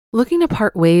Looking to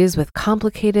part ways with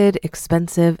complicated,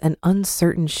 expensive, and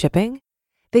uncertain shipping?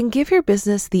 Then give your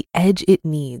business the edge it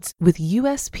needs with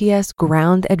USPS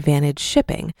Ground Advantage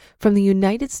shipping from the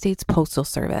United States Postal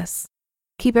Service.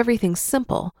 Keep everything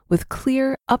simple with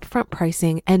clear, upfront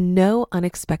pricing and no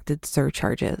unexpected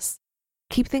surcharges.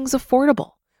 Keep things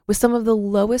affordable with some of the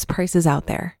lowest prices out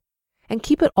there. And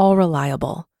keep it all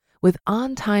reliable with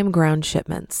on-time ground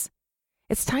shipments.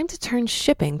 It's time to turn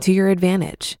shipping to your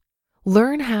advantage.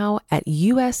 Learn how at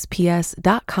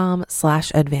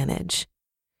USPS.com/advantage.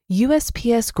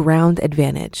 USPS Ground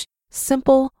Advantage.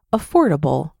 Simple,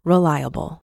 affordable,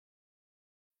 reliable.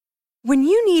 When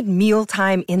you need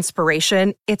mealtime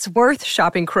inspiration, it's worth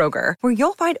shopping Kroger, where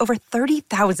you'll find over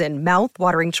 30,000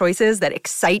 mouth-watering choices that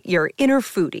excite your inner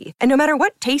foodie. And no matter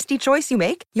what tasty choice you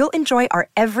make, you'll enjoy our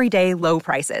everyday low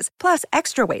prices, plus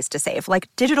extra ways to save, like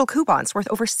digital coupons worth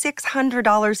over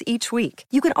 $600 each week.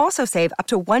 You can also save up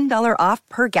to $1 off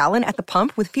per gallon at the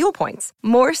pump with fuel points.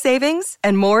 More savings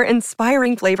and more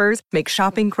inspiring flavors make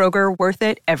shopping Kroger worth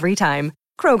it every time.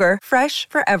 Kroger, fresh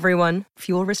for everyone.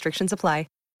 Fuel restrictions apply.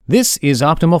 This is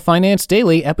Optimal Finance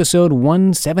Daily, episode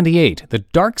 178, The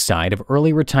Dark Side of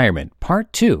Early Retirement,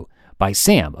 Part 2, by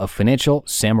Sam of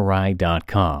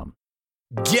FinancialSamurai.com.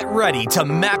 Get ready to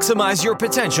maximize your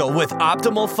potential with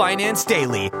Optimal Finance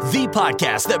Daily, the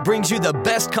podcast that brings you the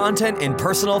best content in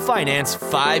personal finance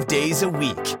 5 days a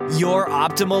week. Your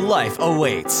optimal life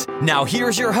awaits. Now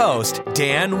here's your host,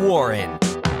 Dan Warren.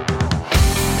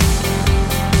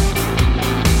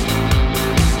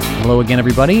 Hello again,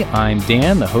 everybody. I'm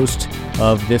Dan, the host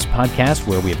of this podcast,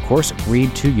 where we, of course,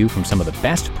 read to you from some of the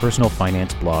best personal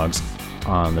finance blogs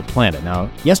on the planet. Now,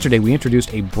 yesterday we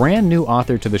introduced a brand new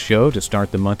author to the show to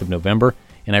start the month of November,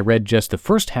 and I read just the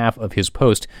first half of his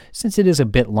post, since it is a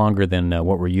bit longer than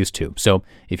what we're used to. So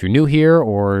if you're new here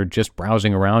or just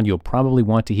browsing around, you'll probably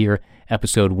want to hear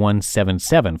episode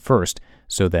 177 first,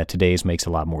 so that today's makes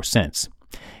a lot more sense.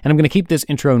 And I'm going to keep this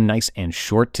intro nice and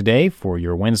short today for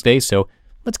your Wednesday, so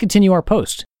let's continue our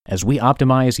post as we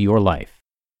optimize your life.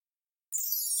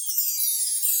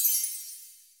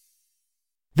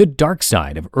 The Dark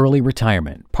Side of Early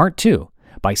Retirement, Part 2,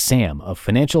 by Sam of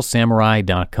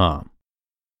FinancialSamurai.com.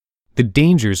 The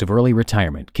Dangers of Early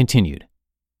Retirement, continued.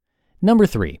 Number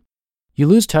 3, you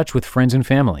lose touch with friends and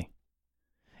family.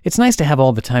 It's nice to have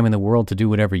all the time in the world to do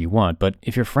whatever you want, but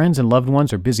if your friends and loved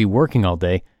ones are busy working all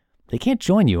day, they can't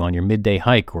join you on your midday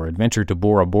hike or adventure to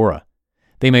Bora Bora.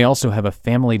 They may also have a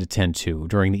family to tend to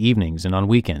during the evenings and on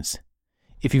weekends.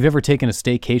 If you've ever taken a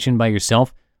staycation by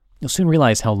yourself, you'll soon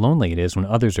realize how lonely it is when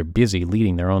others are busy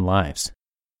leading their own lives.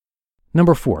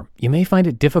 Number 4, you may find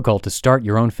it difficult to start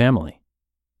your own family.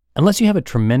 Unless you have a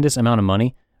tremendous amount of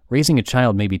money, raising a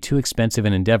child may be too expensive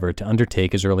an endeavor to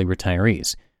undertake as early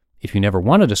retirees. If you never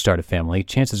wanted to start a family,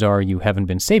 chances are you haven't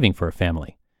been saving for a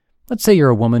family. Let's say you're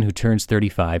a woman who turns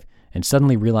 35 and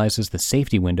suddenly realizes the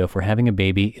safety window for having a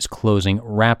baby is closing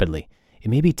rapidly. It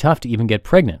may be tough to even get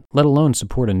pregnant, let alone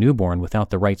support a newborn without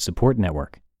the right support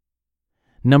network.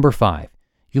 Number 5,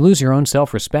 you lose your own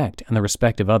self-respect and the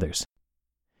respect of others.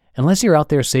 Unless you're out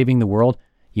there saving the world,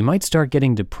 you might start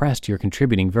getting depressed you're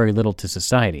contributing very little to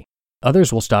society.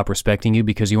 Others will stop respecting you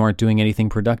because you aren't doing anything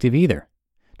productive either.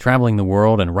 Traveling the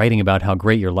world and writing about how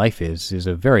great your life is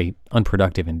a very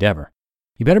unproductive endeavor.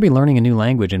 You better be learning a new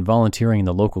language and volunteering in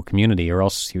the local community, or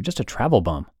else you're just a travel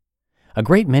bum. A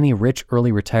great many rich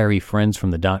early retiree friends from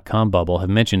the dot-com bubble have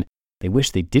mentioned they wish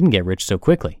they didn't get rich so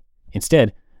quickly.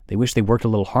 Instead, they wish they worked a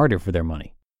little harder for their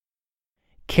money.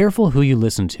 Careful who you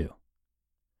listen to.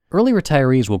 Early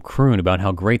retirees will croon about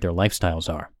how great their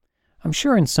lifestyles are. I'm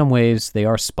sure in some ways they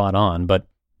are spot on, but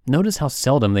notice how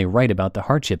seldom they write about the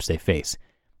hardships they face.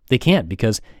 They can't,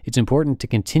 because it's important to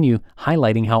continue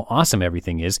highlighting how awesome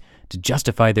everything is to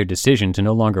justify their decision to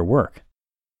no longer work.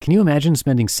 Can you imagine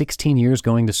spending 16 years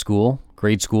going to school,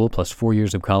 grade school plus 4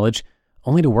 years of college,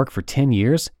 only to work for 10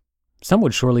 years? Some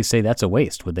would surely say that's a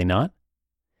waste, would they not?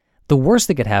 The worst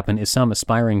that could happen is some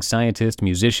aspiring scientist,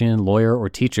 musician, lawyer, or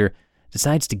teacher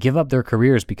decides to give up their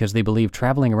careers because they believe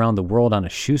traveling around the world on a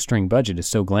shoestring budget is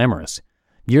so glamorous.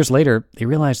 Years later, they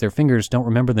realize their fingers don't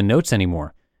remember the notes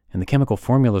anymore, and the chemical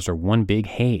formulas are one big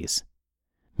haze.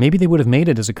 Maybe they would have made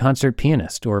it as a concert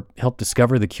pianist or helped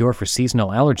discover the cure for seasonal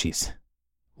allergies.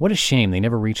 What a shame they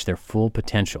never reached their full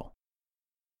potential.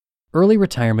 Early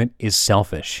retirement is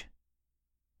selfish.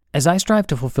 As I strive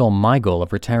to fulfill my goal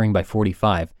of retiring by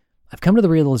 45, I've come to the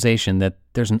realization that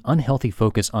there's an unhealthy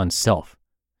focus on self.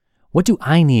 What do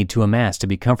I need to amass to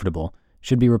be comfortable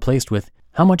should be replaced with,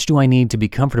 how much do I need to be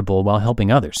comfortable while helping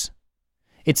others?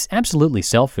 It's absolutely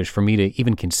selfish for me to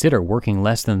even consider working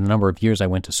less than the number of years I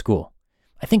went to school.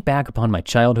 I think back upon my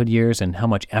childhood years and how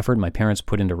much effort my parents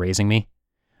put into raising me.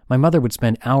 My mother would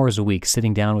spend hours a week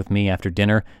sitting down with me after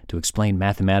dinner to explain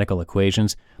mathematical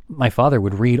equations. My father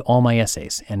would read all my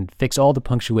essays and fix all the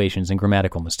punctuations and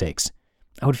grammatical mistakes.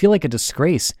 I would feel like a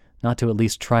disgrace not to at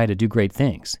least try to do great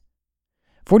things.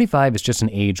 45 is just an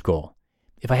age goal.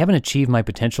 If I haven't achieved my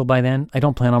potential by then, I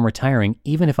don't plan on retiring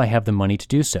even if I have the money to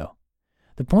do so.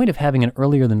 The point of having an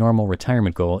earlier than normal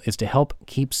retirement goal is to help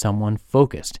keep someone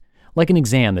focused. Like an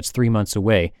exam that's 3 months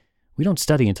away, we don't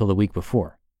study until the week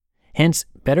before. Hence,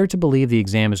 better to believe the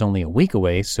exam is only a week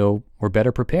away so we're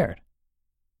better prepared.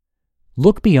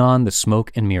 Look beyond the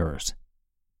smoke and mirrors.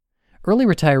 Early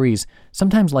retirees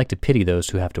sometimes like to pity those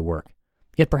who have to work.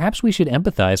 Yet perhaps we should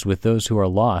empathize with those who are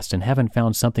lost and haven't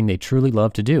found something they truly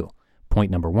love to do.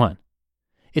 Point number 1.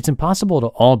 It's impossible to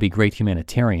all be great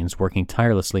humanitarians working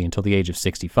tirelessly until the age of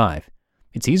 65.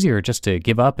 It's easier just to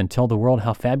give up and tell the world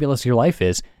how fabulous your life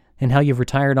is and how you've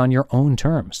retired on your own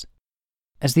terms.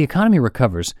 As the economy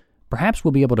recovers, perhaps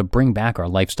we'll be able to bring back our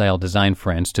lifestyle design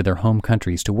friends to their home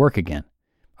countries to work again.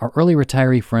 Our early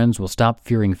retiree friends will stop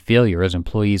fearing failure as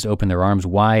employees open their arms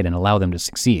wide and allow them to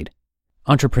succeed.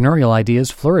 Entrepreneurial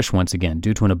ideas flourish once again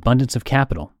due to an abundance of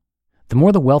capital. The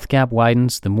more the wealth gap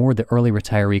widens, the more the early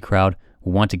retiree crowd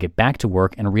will want to get back to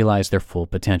work and realize their full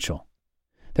potential.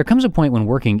 There comes a point when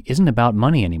working isn't about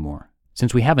money anymore,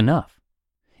 since we have enough.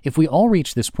 If we all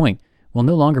reach this point, we'll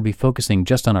no longer be focusing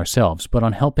just on ourselves, but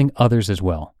on helping others as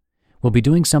well. We'll be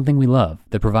doing something we love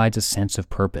that provides a sense of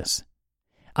purpose.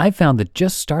 I've found that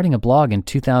just starting a blog in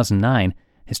 2009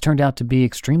 has turned out to be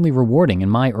extremely rewarding in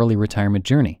my early retirement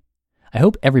journey. I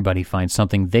hope everybody finds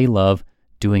something they love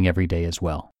doing every day as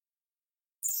well.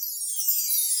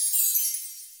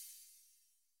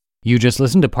 You just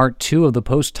listened to part 2 of the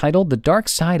post titled The Dark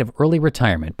Side of Early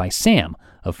Retirement by Sam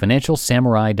of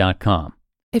FinancialSamurai.com.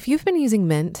 If you've been using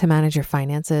Mint to manage your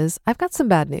finances, I've got some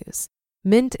bad news.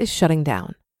 Mint is shutting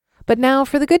down. But now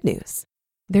for the good news.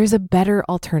 There's a better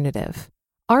alternative.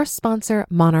 Our sponsor,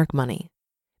 Monarch Money.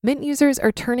 Mint users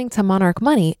are turning to Monarch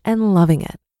Money and loving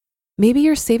it. Maybe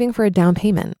you're saving for a down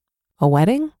payment, a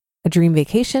wedding, a dream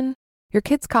vacation, your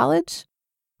kids' college.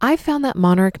 I've found that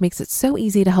Monarch makes it so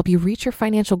easy to help you reach your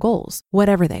financial goals,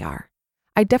 whatever they are.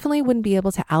 I definitely wouldn't be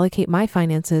able to allocate my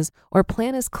finances or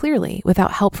plan as clearly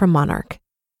without help from Monarch.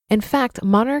 In fact,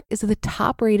 Monarch is the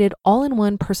top-rated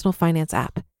all-in-one personal finance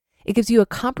app. It gives you a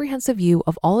comprehensive view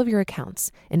of all of your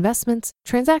accounts, investments,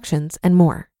 transactions, and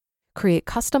more. Create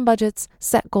custom budgets,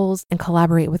 set goals, and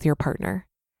collaborate with your partner.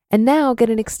 And now get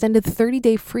an extended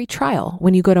 30-day free trial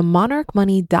when you go to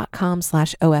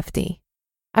monarchmoney.com/OFD.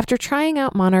 After trying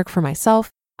out Monarch for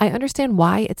myself, I understand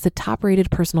why it's the top-rated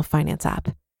personal finance app.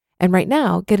 And right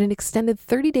now, get an extended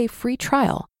 30-day free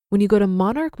trial when you go to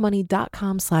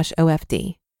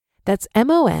monarchmoney.com/OFD. That's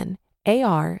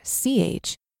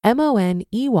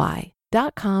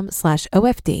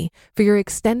monarchmoney.com/OFD for your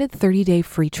extended 30-day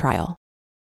free trial.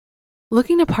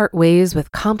 Looking to part ways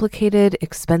with complicated,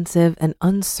 expensive, and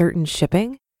uncertain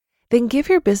shipping? Then give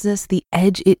your business the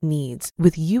edge it needs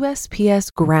with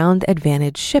USPS Ground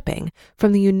Advantage shipping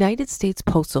from the United States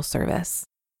Postal Service.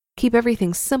 Keep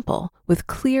everything simple with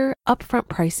clear, upfront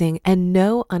pricing and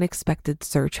no unexpected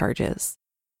surcharges.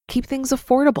 Keep things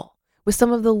affordable with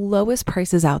some of the lowest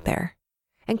prices out there.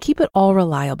 And keep it all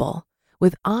reliable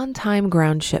with on-time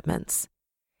ground shipments.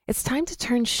 It's time to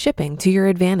turn shipping to your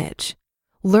advantage.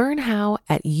 Learn how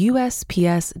at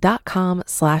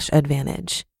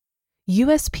USPS.com/advantage.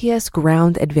 USPS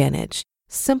Ground Advantage.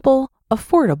 Simple,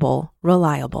 affordable,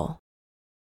 reliable.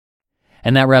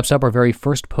 And that wraps up our very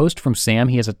first post from Sam.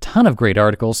 He has a ton of great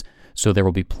articles, so there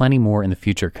will be plenty more in the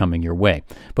future coming your way.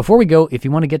 Before we go, if you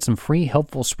want to get some free,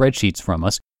 helpful spreadsheets from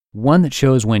us, one that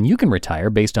shows when you can retire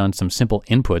based on some simple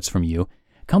inputs from you,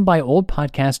 come by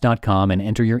oldpodcast.com and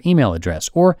enter your email address,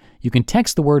 or you can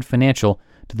text the word financial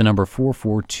to the number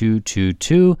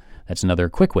 44222. That's another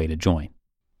quick way to join.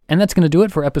 And that's going to do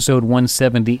it for episode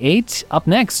 178. Up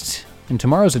next, in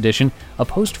tomorrow's edition, a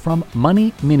post from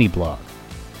Money Mini Blog.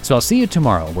 So I'll see you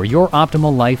tomorrow where your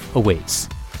optimal life awaits.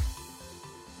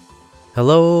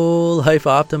 Hello, Life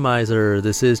Optimizer.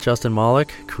 This is Justin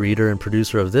Malik, creator and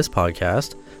producer of this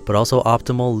podcast, but also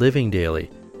Optimal Living Daily,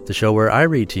 the show where I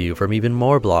read to you from even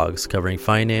more blogs covering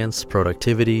finance,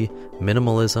 productivity,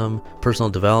 minimalism, personal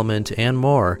development, and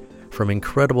more from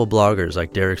incredible bloggers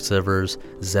like Derek Sivers,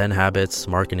 Zen Habits,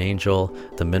 Mark and Angel,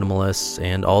 The Minimalists,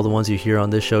 and all the ones you hear on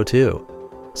this show too.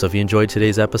 So if you enjoyed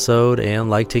today's episode and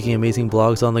like taking amazing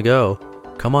blogs on the go,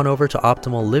 come on over to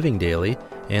Optimal Living Daily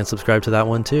and subscribe to that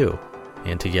one too.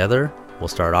 And together, we'll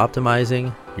start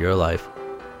optimizing your life.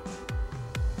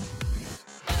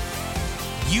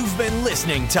 You've been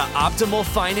listening to Optimal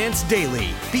Finance Daily.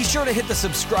 Be sure to hit the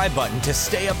subscribe button to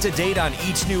stay up to date on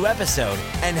each new episode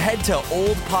and head to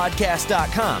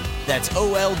oldpodcast.com. That's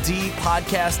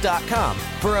OLDpodcast.com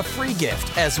for a free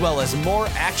gift as well as more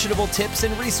actionable tips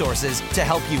and resources to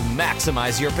help you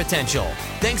maximize your potential.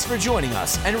 Thanks for joining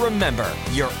us, and remember,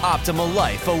 your optimal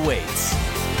life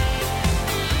awaits.